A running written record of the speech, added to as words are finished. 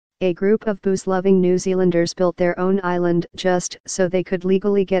A group of booze-loving New Zealanders built their own island just so they could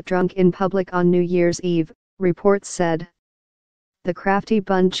legally get drunk in public on New Year's Eve, reports said. The crafty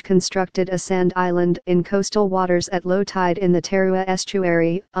bunch constructed a sand island in coastal waters at low tide in the Tarua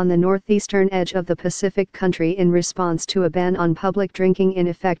estuary on the northeastern edge of the Pacific country in response to a ban on public drinking in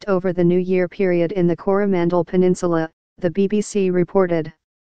effect over the New Year period in the Coromandel Peninsula, the BBC reported.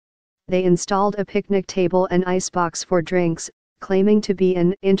 They installed a picnic table and icebox for drinks, claiming to be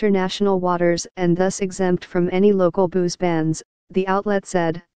in international waters and thus exempt from any local booze bans, the outlet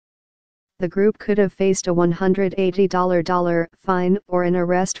said. The group could have faced a $180 fine or an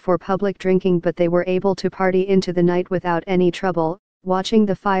arrest for public drinking, but they were able to party into the night without any trouble, watching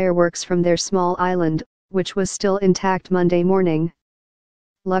the fireworks from their small island, which was still intact Monday morning.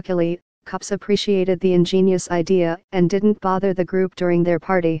 Luckily, cops appreciated the ingenious idea and didn't bother the group during their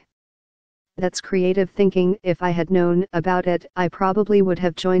party. That's creative thinking. If I had known about it, I probably would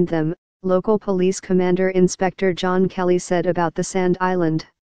have joined them, local police commander Inspector John Kelly said about the sand island.